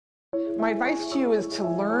My advice to you is to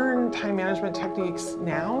learn time management techniques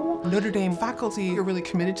now. Notre Dame faculty are really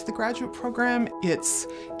committed to the graduate program. It's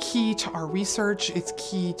key to our research, it's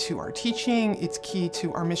key to our teaching, it's key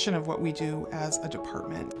to our mission of what we do as a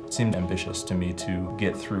department. It seemed ambitious to me to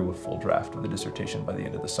get through a full draft of the dissertation by the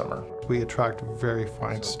end of the summer. We attract very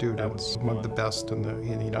fine students, among the best in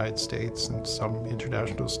the United States and some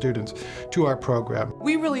international students, to our program.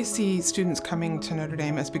 We really see students coming to Notre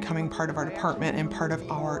Dame as becoming part of our department and part of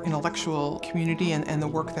our intellectual community and the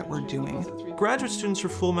work that we're doing. Graduate students are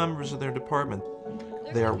full members of their department.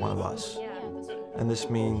 They are one of us. And this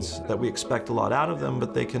means that we expect a lot out of them,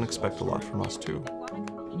 but they can expect a lot from us too.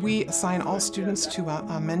 We assign all students to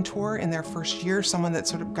a mentor in their first year, someone that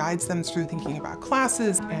sort of guides them through thinking about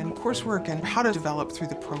classes and coursework and how to develop through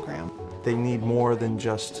the program. They need more than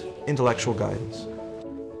just intellectual guidance.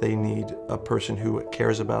 They need a person who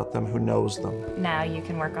cares about them, who knows them. Now you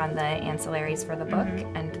can work on the ancillaries for the book,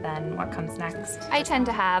 and then what comes next. I tend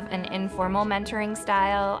to have an informal mentoring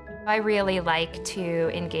style. I really like to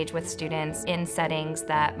engage with students in settings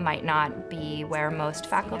that might not be where most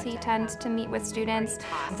faculty tend to meet with students.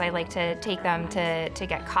 I like to take them to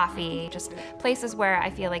get coffee, just places where I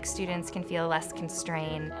feel like students can feel less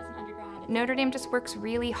constrained. Notre Dame just works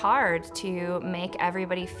really hard to make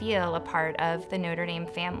everybody feel a part of the Notre Dame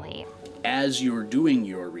family. As you're doing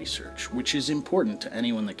your research, which is important to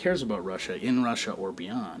anyone that cares about Russia, in Russia or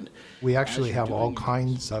beyond. We actually have all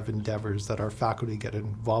kinds of endeavors that our faculty get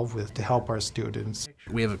involved with to help our students.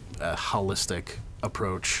 We have a holistic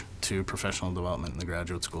approach to professional development in the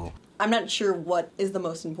graduate school. I'm not sure what is the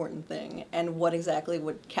most important thing and what exactly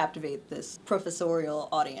would captivate this professorial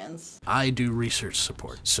audience. I do research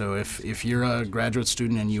support. So if you're a graduate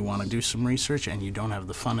student and you want to do some research and you don't have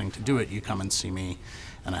the funding to do it, you come and see me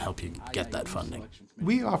and I help you get that funding.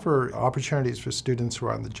 We offer opportunities for students who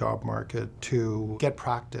are on the job market to get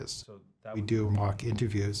practice. We do mock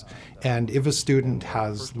interviews, and if a student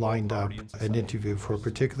has lined up an interview for a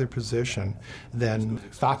particular position, then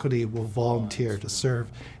faculty will volunteer to serve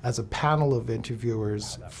as a panel of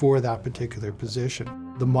interviewers for that particular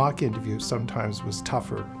position. The mock interview sometimes was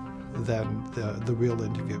tougher than the real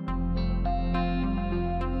interview.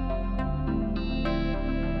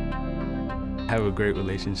 I have a great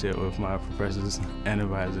relationship with my professors and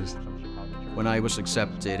advisors. When I was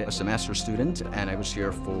accepted as a master's student and I was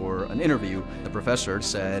here for an interview, the professor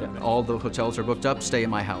said, all the hotels are booked up, stay in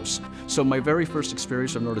my house. So my very first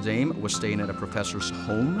experience of Notre Dame was staying at a professor's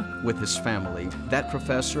home with his family. That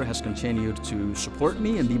professor has continued to support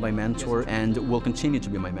me and be my mentor and will continue to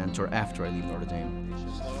be my mentor after I leave Notre Dame.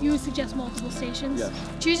 You would suggest multiple stations? Yes.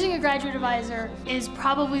 Choosing a graduate advisor is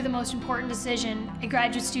probably the most important decision a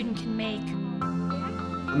graduate student can make.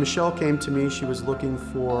 Michelle came to me, she was looking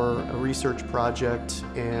for a research project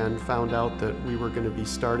and found out that we were going to be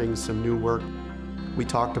starting some new work. We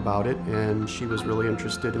talked about it and she was really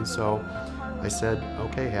interested, and so I said,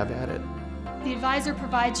 okay, have at it. The advisor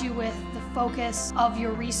provides you with the focus of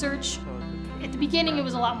your research. At the beginning it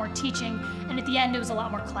was a lot more teaching, and at the end it was a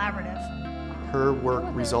lot more collaborative. Her work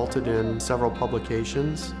resulted in several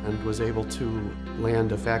publications and was able to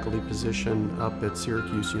land a faculty position up at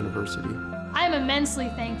Syracuse University. I am immensely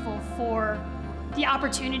thankful for the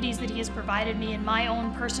opportunities that he has provided me in my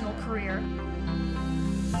own personal career.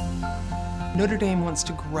 Notre Dame wants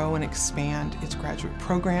to grow and expand its graduate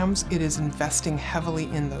programs. It is investing heavily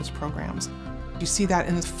in those programs. You see that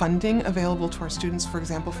in the funding available to our students, for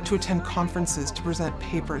example, to attend conferences, to present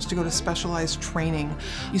papers, to go to specialized training.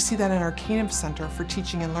 You see that in our Canib Center for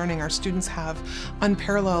Teaching and Learning. Our students have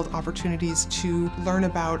unparalleled opportunities to learn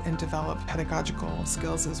about and develop pedagogical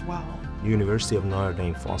skills as well. University of Notre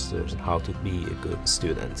Dame fosters how to be a good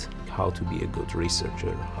student, how to be a good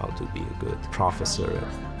researcher, how to be a good professor.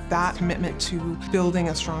 That commitment to building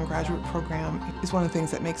a strong graduate program is one of the things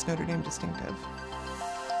that makes Notre Dame distinctive.